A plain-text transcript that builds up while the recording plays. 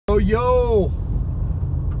Yo,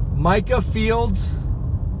 Micah Fields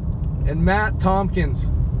and Matt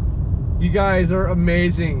Tompkins. You guys are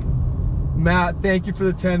amazing. Matt, thank you for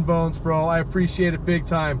the 10 bones, bro. I appreciate it big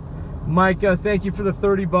time. Micah, thank you for the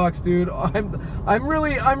 30 bucks, dude. I'm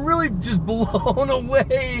really just blown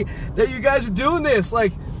away that you guys are doing this.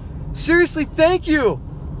 Like, seriously, thank you.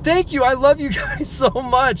 Thank you. I love you guys so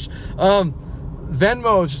much.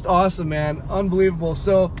 Venmo is just awesome, man. Unbelievable.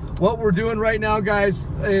 So what we're doing right now, guys,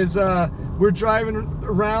 is we're driving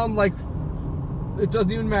around like it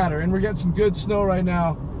doesn't even matter, and we're getting some good snow right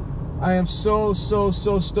now. I am so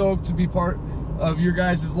stoked to be part of your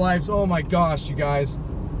guys' lives. Oh my gosh, you guys.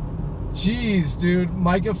 Jeez, dude.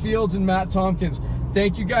 Micah Fields and Matt Tompkins.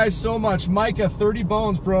 Thank you guys so much. Micah, 30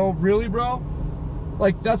 bones, bro. Really, bro?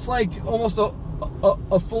 Like, that's like almost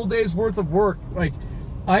a full day's worth of work. Like,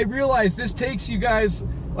 I realize this takes you guys,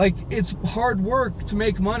 like, it's hard work to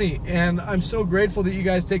make money, and I'm so grateful that you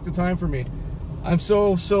guys take the time for me. I'm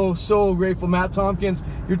so grateful. Matt Tompkins,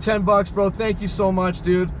 you're 10 bucks, bro. Thank you so much,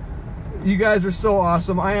 dude. You guys are so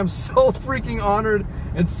awesome. I am so freaking honored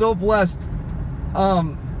and so blessed.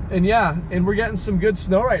 And yeah, and we're getting some good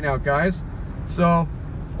snow right now, guys. So,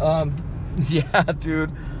 yeah,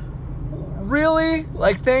 dude. Really?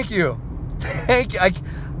 Like, thank you. Thank you.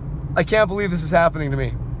 I can't believe this is happening to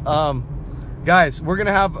me. Guys, we're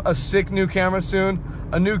gonna have a sick new camera soon,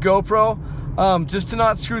 a new GoPro. Just to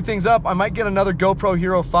not screw things up, I might get another GoPro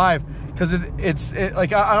Hero 5 because it's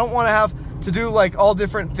like I don't want to have to do like all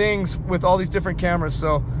different things with all these different cameras.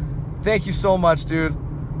 So thank you so much, dude.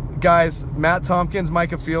 Guys, Matt Tompkins,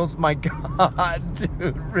 Micah Fields, my God,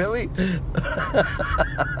 dude, really?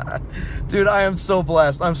 Dude, I am so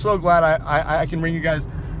blessed. I'm so glad I can bring you guys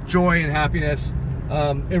joy and happiness.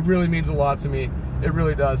 It really means a lot to me. It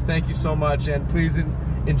really does. Thank you so much, and please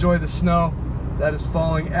enjoy the snow that is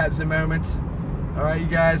falling at the moment. All right, you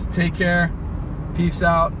guys, take care. Peace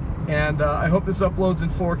out. And I hope this uploads in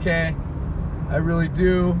 4K. I really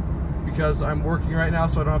do, because I'm working right now,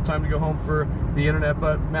 so I don't have time to go home for the internet.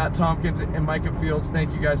 But Matt Tompkins and Micah Fields,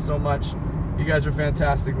 thank you guys so much. You guys are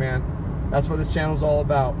fantastic, man. That's what this channel is all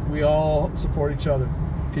about. We all support each other.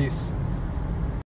 Peace.